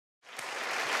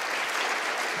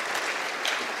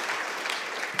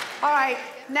All right,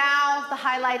 now the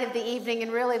highlight of the evening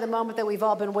and really the moment that we've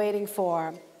all been waiting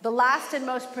for. The last and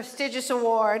most prestigious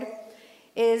award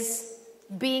is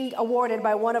being awarded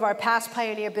by one of our past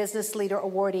Pioneer Business Leader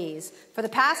awardees. For the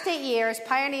past 8 years,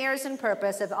 Pioneers in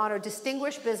Purpose have honored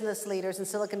distinguished business leaders in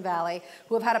Silicon Valley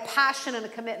who have had a passion and a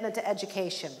commitment to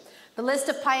education. The list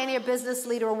of Pioneer Business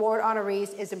Leader Award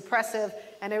honorees is impressive,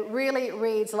 and it really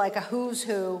reads like a who's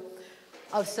who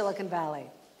of Silicon Valley.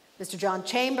 Mr. John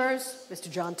Chambers, Mr.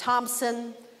 John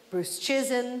Thompson, Bruce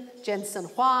Chizen, Jensen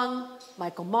Huang,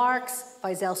 Michael Marks,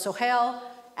 Faisal Sohail,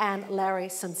 and Larry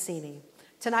Sonsini.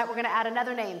 Tonight we're going to add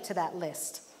another name to that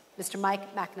list, Mr.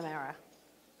 Mike McNamara.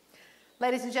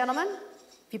 Ladies and gentlemen,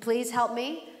 if you please help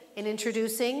me in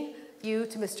introducing you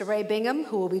to Mr. Ray Bingham,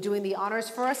 who will be doing the honors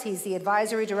for us. He's the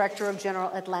Advisory Director of General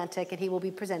Atlantic, and he will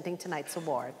be presenting tonight's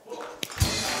award.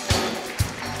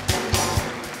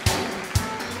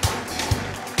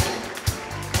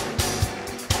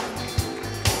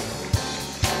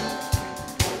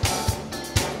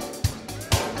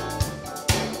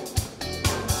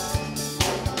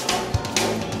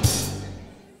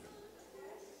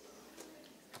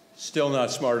 Still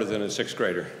not smarter than a sixth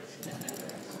grader.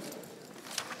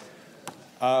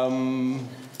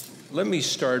 Let me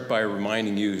start by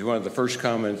reminding you, one of the first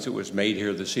comments that was made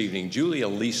here this evening, Julia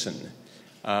Leeson,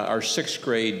 our sixth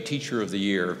grade teacher of the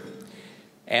year,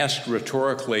 asked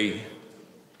rhetorically,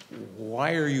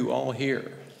 "Why are you all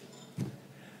here?"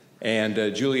 And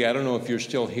Julia, I don't know if you're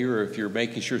still here or if you're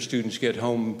making sure students get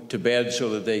home to bed so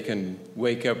that they can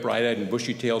wake up bright-eyed and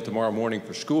bushy-tailed tomorrow morning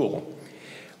for school.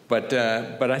 But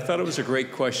I thought it was a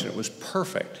great question. It was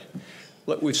perfect.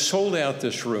 Look, we've sold out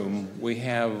this room. We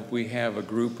have a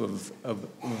group of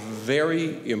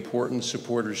very important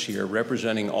supporters here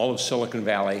representing all of Silicon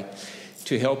Valley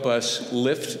to help us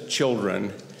lift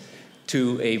children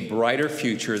to a brighter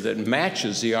future that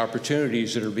matches the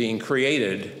opportunities that are being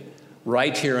created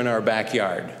right here in our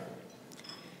backyard.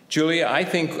 Julia, I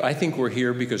think we're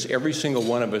here because every single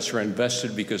one of us are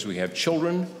invested because we have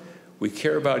children, we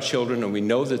care about children, and we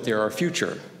know that they're our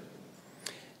future.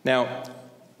 Now,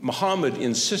 Muhammad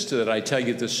insisted that I tell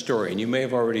you this story, and you may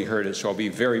have already heard it, so I'll be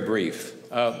very brief.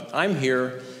 I'm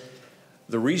here.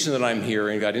 The reason that I'm here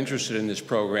and got interested in this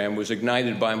program was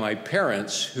ignited by my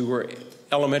parents, who were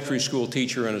elementary school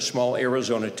teacher in a small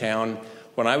Arizona town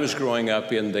when I was growing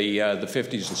up in the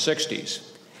 50s and 60s.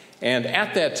 And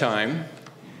at that time,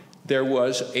 there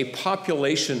was a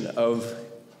population of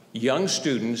young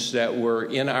students that were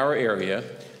in our area,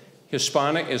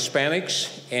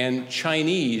 Hispanics and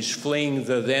Chinese fleeing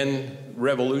the then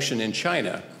revolution in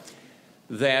China,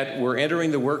 that were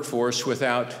entering the workforce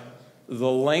without the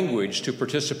language to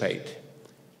participate.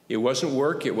 It wasn't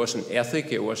work, it wasn't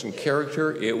ethic, it wasn't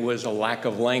character, it was a lack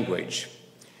of language.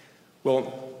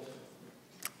 Well,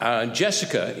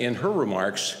 Jessica, in her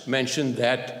remarks, mentioned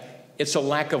that it's a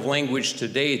lack of language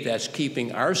today that's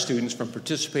keeping our students from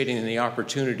participating in the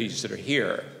opportunities that are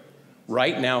here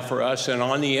right now for us and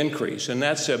on the increase. And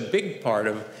that's a big part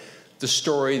of the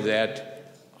story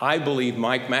that I believe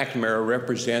Mike McNamara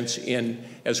represents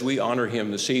as we honor him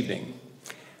this evening.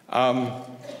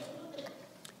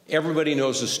 Everybody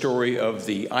knows the story of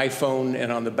the iPhone,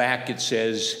 and on the back it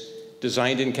says,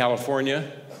 designed in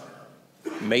California,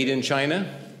 made in China.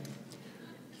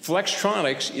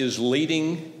 Flextronics is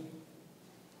leading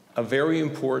a very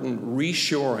important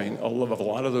reshoring of a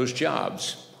lot of those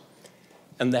jobs.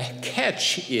 And the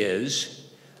catch is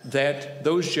that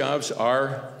those jobs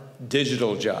are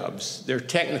digital jobs, they're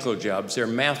technical jobs, they're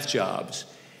math jobs,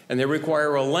 and they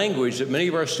require a language that many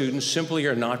of our students simply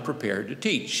are not prepared to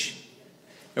teach.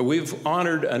 And we've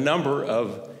honored a number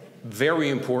of very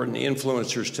important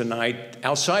influencers tonight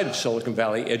outside of Silicon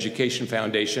Valley Education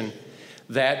Foundation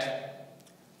that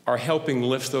are helping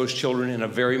lift those children in a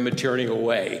very material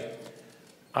way.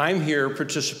 I'm here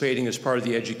participating as part of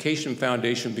the Education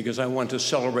Foundation because I want to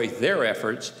celebrate their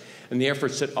efforts and the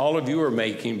efforts that all of you are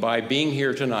making by being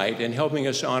here tonight and helping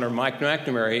us honor Mike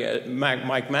McNamara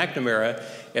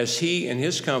as he and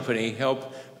his company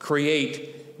help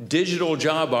create digital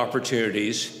job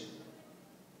opportunities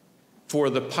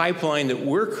for the pipeline that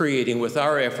we're creating with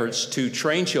our efforts to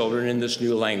train children in this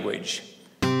new language.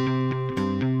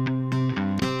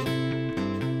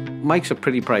 Mike's a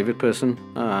pretty private person.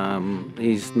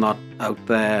 He's not out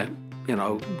there,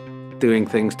 doing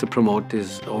things to promote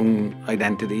his own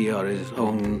identity or his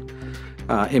own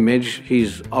image.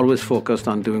 He's always focused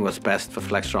on doing what's best for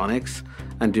Flextronics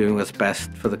and doing what's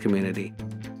best for the community.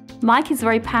 Mike is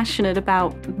very passionate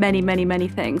about many, many, many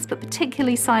things, but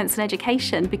particularly science and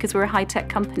education, because we're a high-tech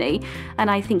company, and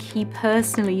I think he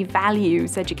personally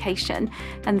values education.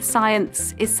 And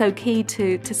science is so key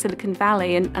to Silicon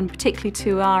Valley, and particularly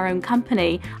to our own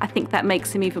company. I think that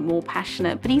makes him even more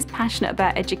passionate. But he's passionate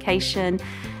about education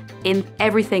in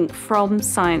everything from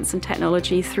science and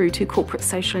technology through to corporate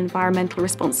social and environmental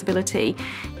responsibility.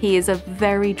 He is a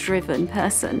very driven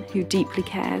person who deeply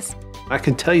cares. I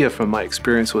can tell you from my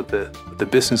experience with the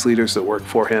business leaders that work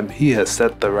for him, he has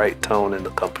set the right tone in the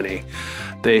company.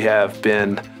 They have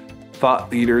been thought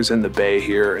leaders in the Bay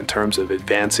here in terms of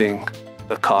advancing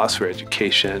the cause for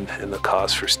education and the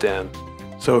cause for STEM.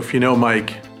 So if you know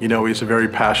Mike, you know he's a very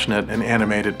passionate and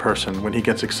animated person. When he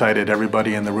gets excited,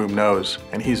 everybody in the room knows,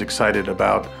 and he's excited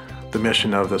about the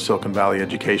mission of the Silicon Valley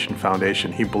Education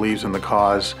Foundation. He believes in the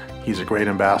cause, he's a great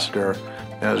ambassador,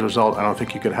 and as a result, I don't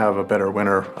think you could have a better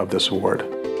winner of this award.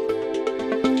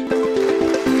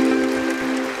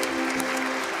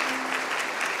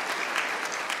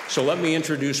 So let me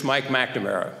introduce Mike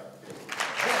McNamara.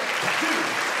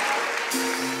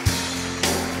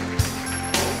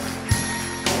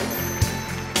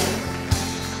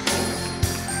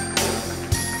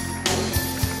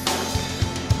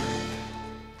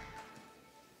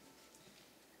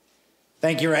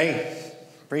 Thank you, Ray.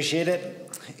 Appreciate it.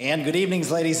 And good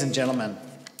evenings, ladies and gentlemen.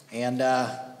 And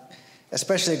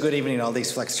especially a good evening to all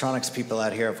these Flextronics people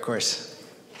out here, of course.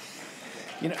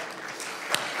 You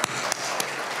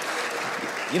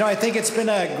know, I think it's been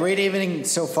a great evening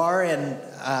so far, and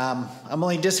I'm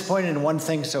only disappointed in one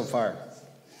thing so far.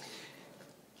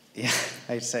 Yeah,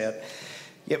 I say it.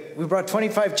 Yep, we brought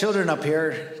 25 children up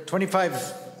here,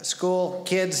 25 school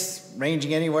kids,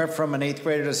 ranging anywhere from an 8th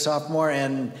grader to a sophomore,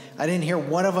 and I didn't hear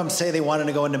one of them say they wanted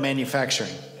to go into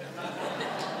manufacturing.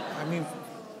 I mean,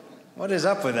 what is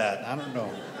up with that? I don't know.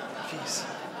 Jeez.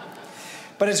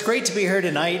 But it's great to be here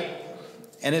tonight,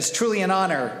 and it's truly an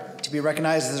honor to be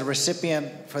recognized as a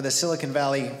recipient for the Silicon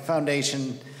Valley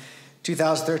Foundation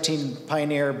 2013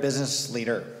 Pioneer Business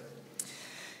Leader.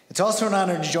 It's also an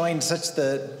honor to join such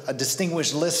a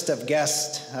distinguished list of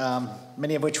guests,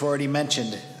 many of which were already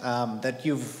mentioned, that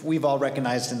we've all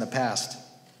recognized in the past.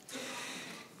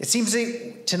 It seems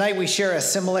that tonight we share a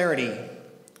similarity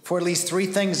for at least 3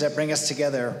 things that bring us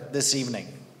together this evening.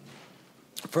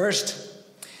 First,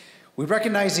 we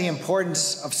recognize the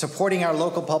importance of supporting our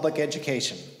local public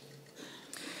education.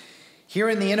 Here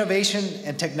in the innovation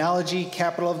and technology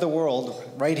capital of the world,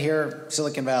 right here,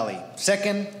 Silicon Valley.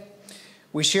 Second,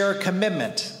 we share a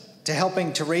commitment to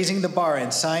helping to raising the bar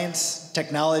in science,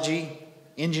 technology,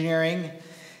 engineering,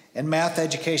 and math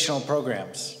educational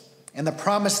programs, and the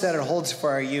promise that it holds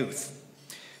for our youth,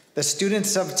 the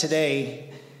students of today,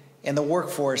 and the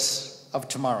workforce of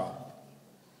tomorrow.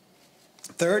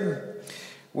 Third,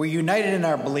 we're united in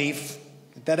our belief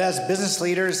that as business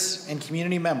leaders and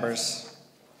community members,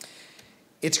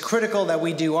 it's critical that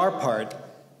we do our part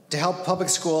to help public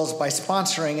schools by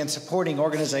sponsoring and supporting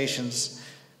organizations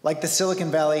like the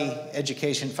Silicon Valley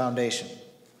Education Foundation,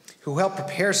 who help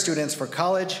prepare students for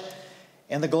college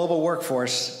and the global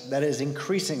workforce that is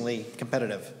increasingly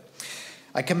competitive.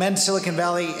 I commend Silicon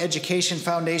Valley Education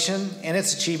Foundation and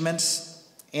its achievements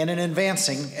and in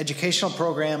advancing educational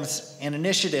programs and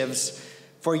initiatives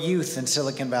for youth in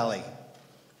Silicon Valley.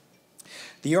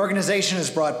 The organization has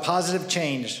brought positive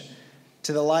change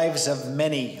to the lives of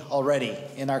many already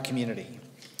in our community.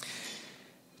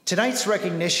 Tonight's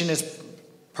recognition is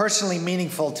personally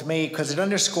meaningful to me because it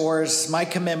underscores my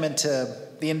commitment to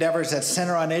the endeavors that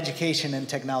center on education and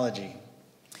technology.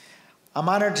 I'm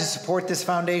honored to support this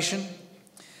foundation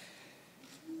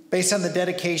based on the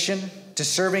dedication to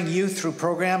serving youth through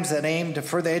programs that aim to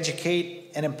further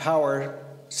educate and empower,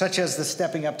 such as the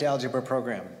Stepping Up to Algebra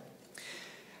program.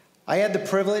 I had the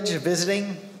privilege of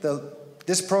visiting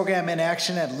this program in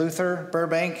action at Luther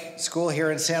Burbank School here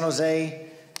in San Jose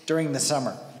during the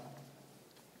summer.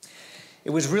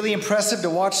 It was really impressive to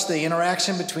watch the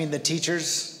interaction between the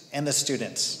teachers and the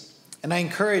students. And I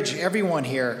encourage everyone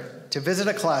here to visit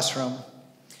a classroom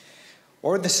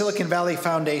or the Silicon Valley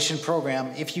Foundation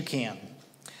program if you can.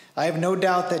 I have no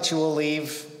doubt that you will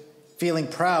leave feeling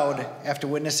proud after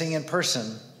witnessing in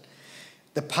person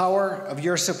the power of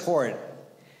your support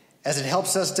as it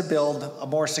helps us to build a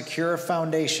more secure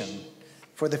foundation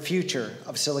for the future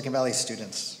of Silicon Valley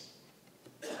students.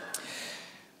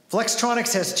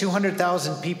 Flextronics has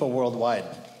 200,000 people worldwide,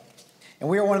 and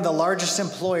we are one of the largest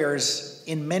employers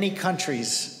in many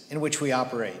countries in which we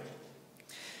operate.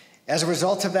 As a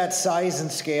result of that size and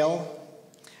scale,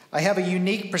 I have a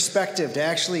unique perspective to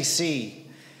actually see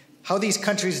how these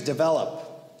countries develop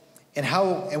and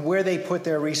how and where they put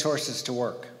their resources to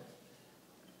work.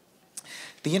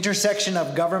 The intersection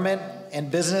of government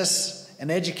and business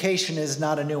and education is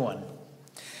not a new one,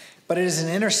 but it is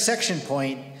an intersection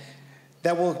point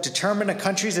that will determine a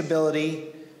country's ability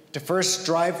to first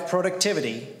drive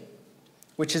productivity,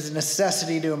 which is a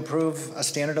necessity to improve a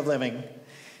standard of living,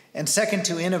 and second,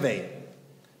 to innovate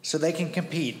so they can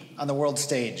compete on the world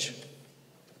stage.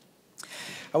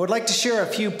 I would like to share a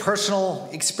few personal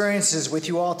experiences with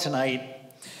you all tonight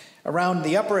around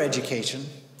the upper education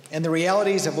and the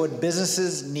realities of what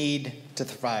businesses need to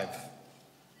thrive.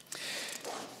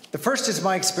 The first is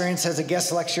my experience as a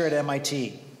guest lecturer at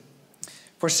MIT.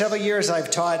 For several years,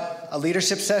 I've taught a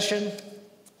leadership session,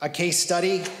 a case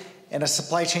study, and a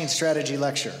supply chain strategy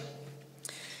lecture.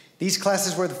 These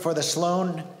classes were for the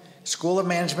Sloan School of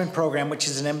Management program, which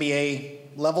is an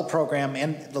MBA level program,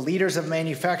 and the Leaders of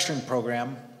Manufacturing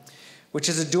program, which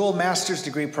is a dual master's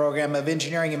degree program of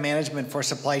engineering and management for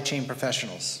supply chain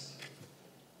professionals.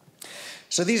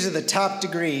 So these are the top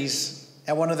degrees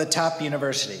at one of the top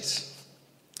universities.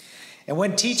 And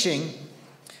when teaching,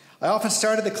 I often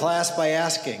started the class by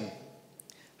asking,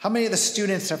 how many of the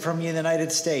students are from the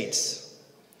United States?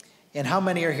 And how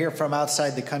many are here from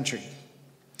outside the country?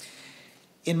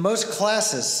 In most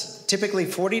classes, typically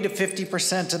 40 to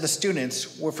 50% of the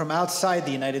students were from outside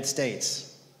the United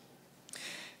States.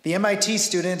 The MIT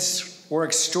students were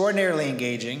extraordinarily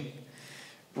engaging,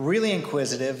 really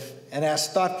inquisitive, and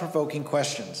asked thought-provoking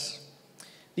questions.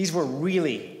 These were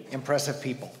really impressive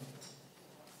people.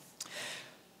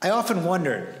 I often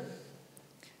wondered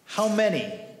how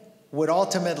many would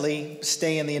ultimately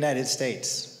stay in the United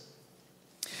States.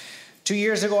 2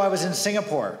 years ago, I was in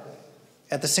Singapore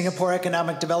at the Singapore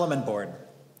Economic Development Board.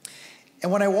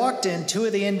 And when I walked in, two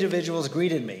of the individuals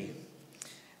greeted me.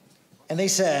 And they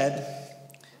said,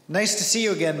 "Nice to see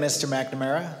you again, Mr.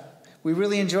 McNamara. We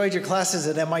really enjoyed your classes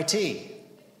at MIT."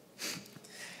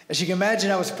 As you can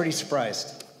imagine, I was pretty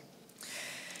surprised.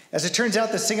 As it turns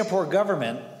out, the Singapore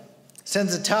government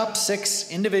sends the top 6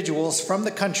 individuals from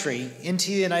the country into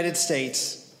the United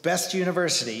States, best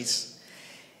universities,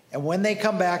 and when they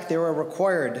come back, they were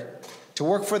required to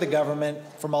work for the government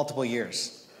for multiple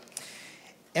years.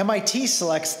 MIT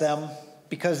selects them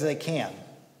because they can.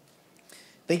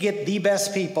 They get the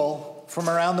best people from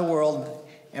around the world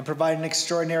and provide an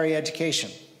extraordinary education.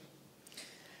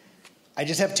 I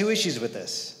just have 2 issues with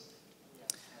this.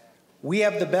 We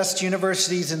have the best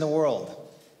universities in the world.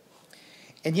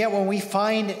 And yet when we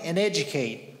find and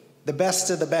educate the best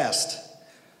of the best,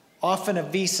 often a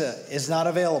visa is not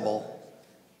available,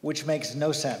 which makes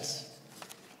no sense.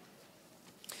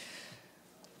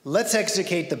 Let's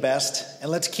educate the best and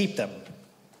let's keep them.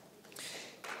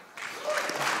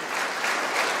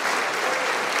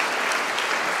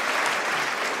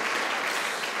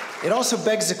 It also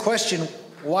begs the question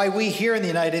why we here in the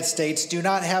United States do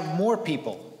not have more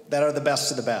people that are the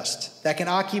best of the best, that can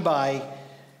occupy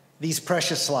these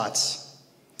precious slots.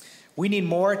 We need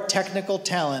more technical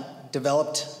talent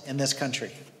developed in this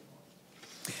country.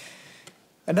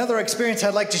 Another experience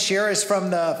I'd like to share is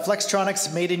from the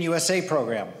Flextronics Made in USA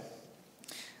program.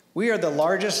 We are the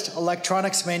largest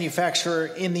electronics manufacturer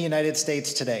in the United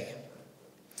States today.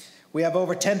 We have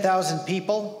over 10,000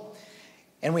 people,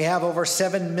 and we have over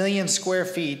 7 million square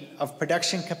feet of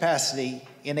production capacity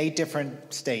in 8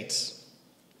 different states.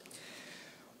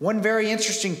 One very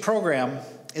interesting program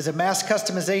is a mass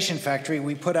customization factory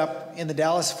we put up in the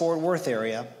Dallas-Fort Worth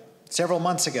area several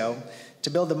months ago to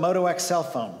build the Moto X cell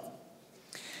phone.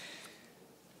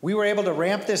 We were able to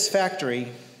ramp this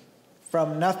factory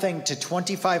from nothing to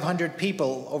 2,500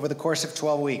 people over the course of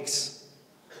 12 weeks.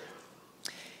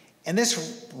 And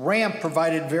this ramp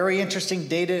provided very interesting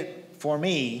data for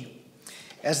me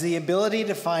as the ability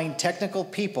to find technical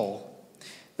people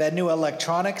that knew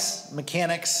electronics,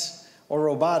 mechanics, or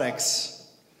robotics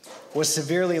was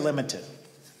severely limited.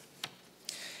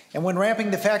 And when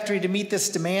ramping the factory to meet this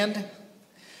demand,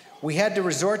 we had to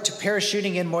resort to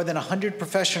parachuting in more than 100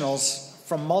 professionals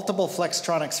from multiple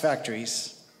Flextronics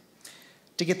factories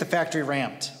to get the factory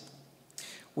ramped.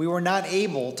 We were not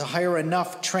able to hire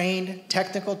enough trained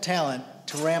technical talent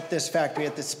to ramp this factory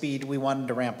at the speed we wanted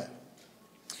to ramp it.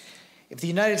 If the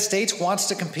United States wants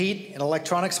to compete in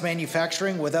electronics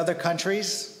manufacturing with other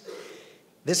countries,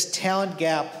 this talent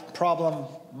gap problem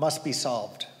must be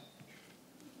solved.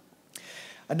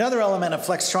 Another element of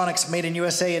Flextronics Made in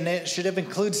USA initiative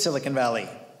includes Silicon Valley.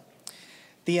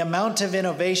 The amount of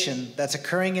innovation that's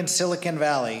occurring in Silicon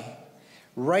Valley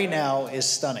right now is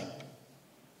stunning.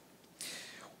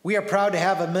 We are proud to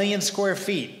have 1 million square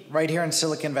feet right here in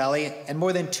Silicon Valley and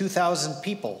more than 2,000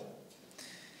 people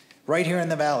right here in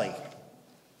the valley.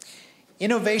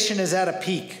 Innovation is at a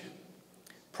peak.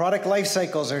 Product life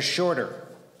cycles are shorter.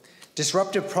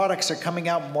 Disruptive products are coming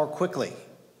out more quickly.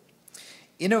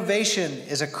 Innovation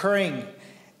is occurring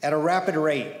at a rapid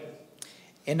rate.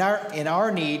 In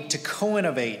our need to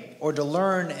co-innovate or to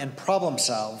learn and problem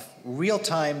solve real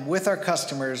time with our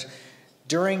customers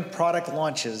during product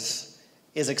launches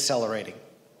is accelerating.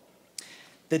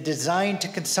 The design to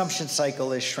consumption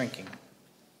cycle is shrinking.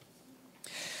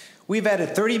 We've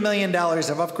added $30 million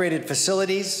of upgraded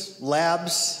facilities,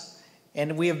 labs,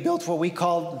 and we have built what we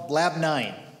call Lab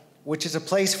 9, which is a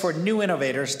place for new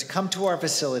innovators to come to our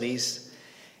facilities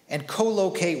and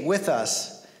co-locate with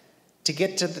us to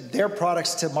get to their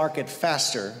products to market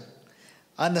faster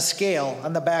on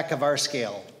the back of our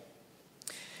scale.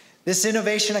 This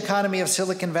innovation economy of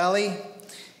Silicon Valley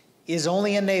is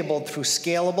only enabled through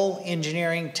scalable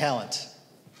engineering talent.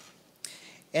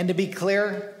 And to be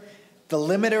clear, the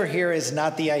limiter here is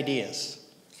not the ideas.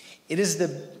 It is the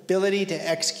ability to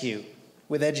execute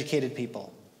with educated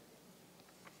people.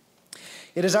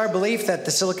 It is our belief that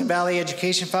the Silicon Valley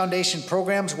Education Foundation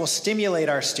programs will stimulate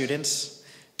our students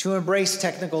to embrace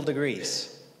technical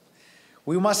degrees.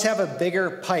 We must have a bigger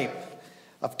pipe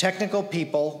of technical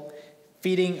people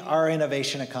feeding our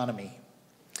innovation economy.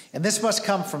 And this must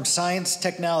come from science,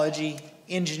 technology,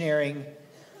 engineering,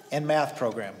 and math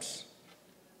programs.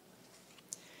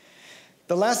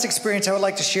 The last experience I would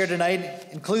like to share tonight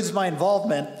includes my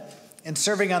involvement in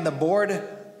serving on the board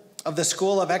of the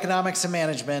School of Economics and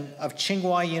Management of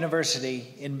Tsinghua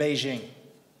University in Beijing.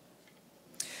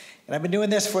 And I've been doing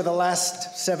this for the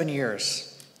last 7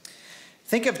 years.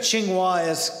 Think of Tsinghua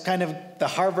as kind of the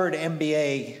Harvard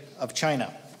MBA of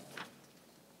China.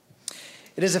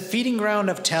 It is a feeding ground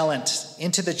of talent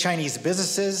into the Chinese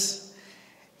businesses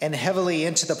and heavily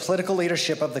into the political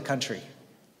leadership of the country.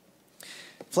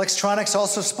 Flextronics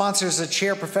also sponsors a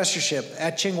chair professorship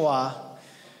at Tsinghua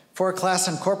for a class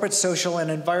on corporate, social,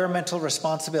 and environmental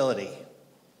responsibility.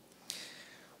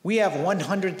 We have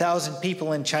 100,000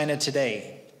 people in China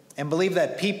today and believe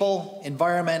that people,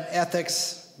 environment,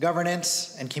 ethics,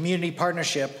 governance, and community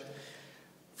partnership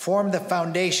form the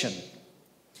foundation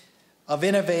of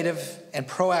innovative and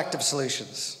proactive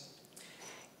solutions.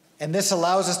 And this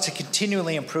allows us to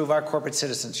continually improve our corporate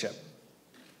citizenship.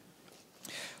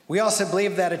 We also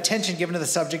believe that attention given to the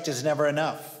subject is never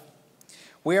enough.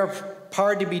 We are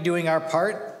proud to be doing our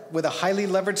part with a highly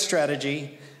leveraged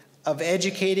strategy of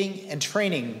educating and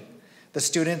training the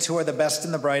students who are the best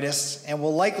and the brightest and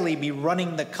will likely be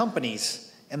running the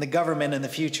companies and the government in the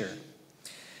future.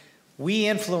 We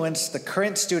influence the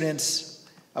current students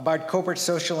about corporate,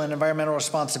 social, and environmental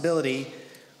responsibility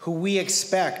who we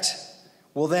expect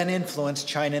will then influence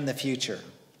China in the future.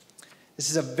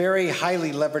 This is a very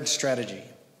highly leveraged strategy.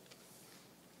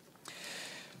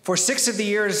 For 6 of the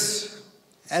years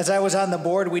as I was on the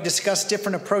board, we discussed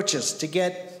different approaches to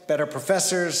get better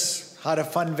professors, how to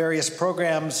fund various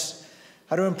programs,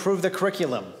 how to improve the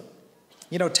curriculum.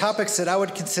 Topics that I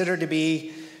would consider to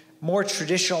be more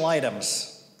traditional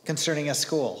items concerning a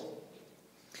school.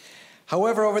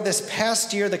 However, over this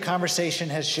past year, the conversation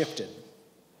has shifted.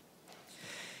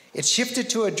 It shifted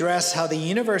to address how the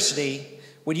university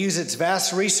would use its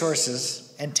vast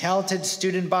resources and talented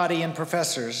student body and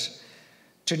professors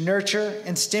to nurture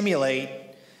and stimulate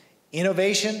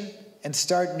innovation and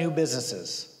start new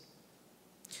businesses.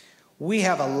 We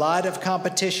have a lot of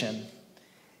competition,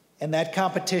 and that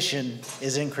competition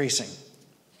is increasing.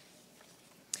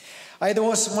 I had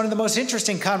one of the most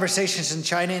interesting conversations in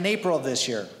China in April of this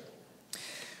year,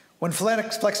 when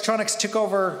Flextronics took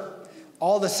over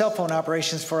all the cell phone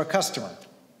operations for a customer.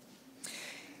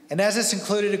 And as this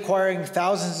included acquiring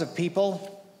thousands of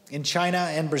people in China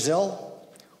and Brazil,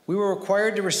 we were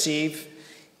required to receive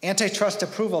antitrust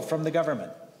approval from the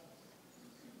government.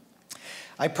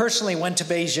 I personally went to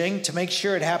Beijing to make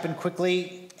sure it happened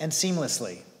quickly and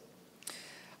seamlessly.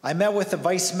 I met with the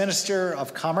Vice Minister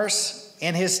of Commerce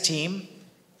and his team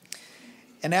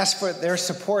and asked for their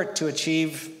support to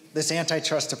achieve this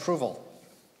antitrust approval.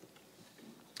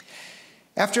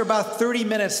 After about 30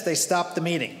 minutes, they stopped the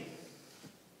meeting.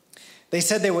 They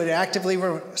said they would actively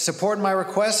support my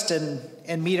request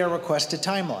and meet our requested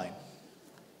timeline.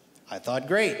 I thought,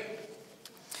 great.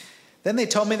 Then they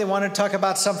told me they wanted to talk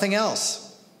about something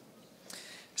else.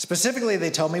 Specifically, they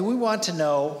told me, we want to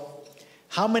know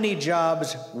how many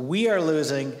jobs we are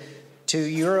losing to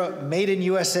your Made in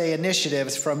USA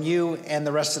initiatives from you and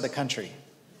the rest of the country.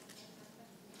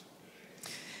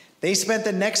 They spent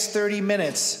the next 30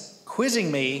 minutes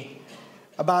quizzing me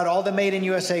about all the Made in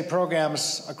USA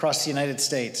programs across the United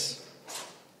States.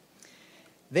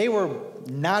 They were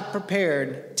not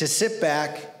prepared to sit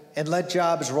back and let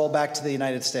jobs roll back to the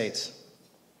United States.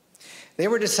 They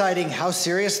were deciding how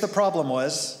serious the problem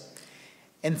was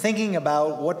and thinking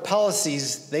about what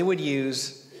policies they would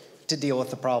use to deal with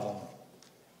the problem.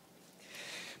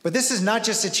 But this is not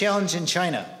just a challenge in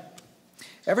China.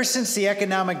 Ever since the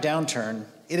economic downturn,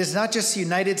 it is not just the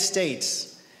United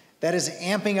States that is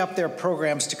amping up their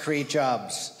programs to create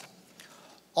jobs.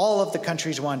 All of the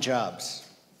countries want jobs.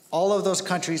 All of those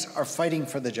countries are fighting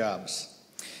for the jobs.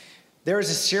 There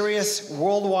is a serious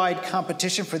worldwide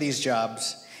competition for these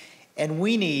jobs, and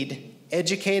we need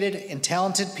educated and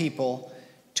talented people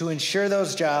to ensure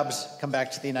those jobs come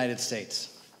back to the United States.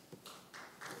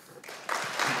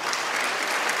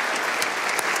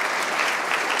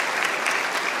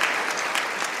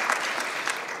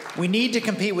 We need to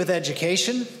compete with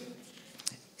education,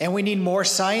 and we need more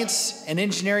science and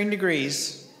engineering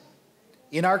degrees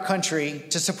in our country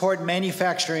to support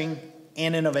manufacturing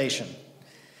and innovation.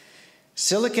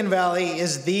 Silicon Valley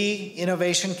is the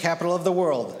innovation capital of the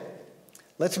world.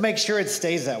 Let's make sure it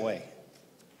stays that way.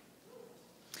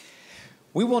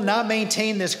 We will not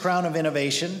maintain this crown of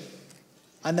innovation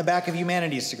on the back of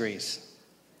humanities degrees.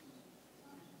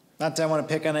 Not that I want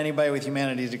to pick on anybody with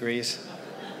humanities degrees.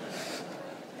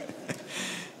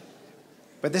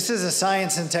 But this is a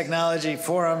science and technology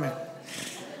forum,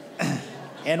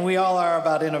 and we all are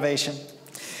about innovation.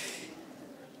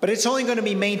 But it's only going to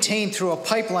be maintained through a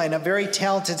pipeline of very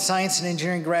talented science and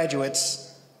engineering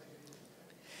graduates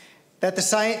that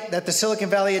the Silicon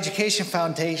Valley Education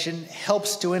Foundation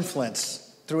helps to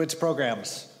influence through its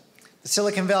programs. The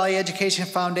Silicon Valley Education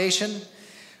Foundation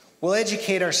will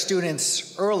educate our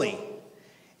students early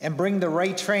and bring the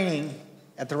right training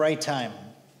at the right time.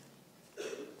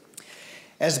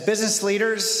 As business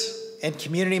leaders and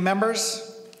community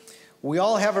members, we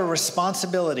all have a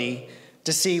responsibility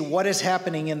to see what is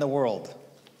happening in the world,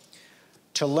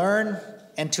 to learn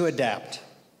and to adapt.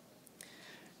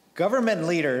 Government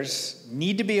leaders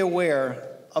need to be aware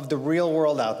of the real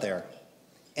world out there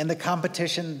and the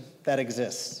competition that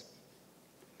exists.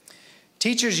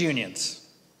 Teachers' unions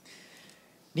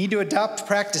need to adopt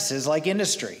practices like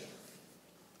industry,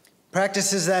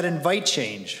 practices that invite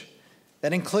change,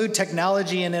 that include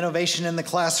technology and innovation in the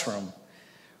classroom,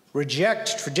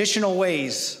 reject traditional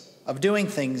ways of doing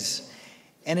things,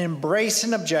 and embrace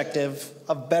an objective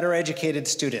of better educated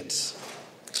students.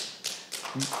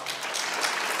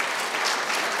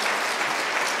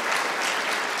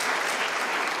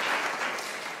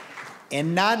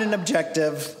 And not an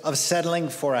objective of settling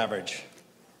for average.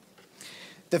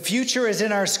 The future is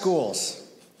in our schools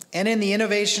and in the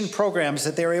innovation programs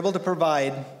that they're able to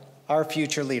provide our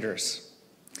future leaders.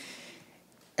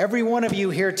 Every one of you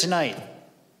here tonight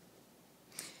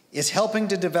is helping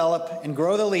to develop and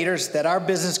grow the leaders that our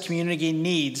business community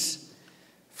needs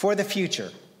for the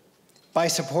future by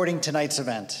supporting tonight's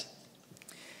event.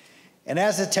 And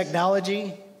as the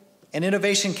technology and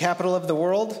innovation capital of the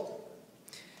world,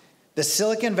 the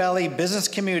Silicon Valley business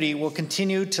community will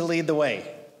continue to lead the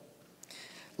way.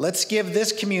 Let's give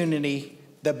this community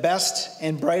the best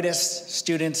and brightest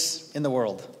students in the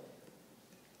world.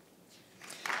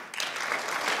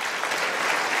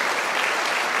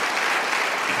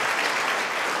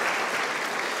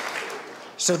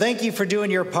 So thank you for doing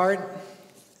your part.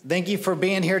 Thank you for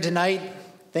being here tonight.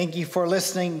 Thank you for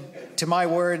listening to my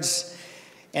words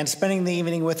and spending the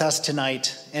evening with us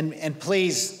tonight. And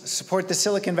please support the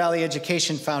Silicon Valley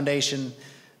Education Foundation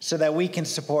so that we can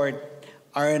support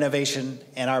our innovation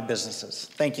and our businesses.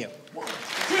 Thank you.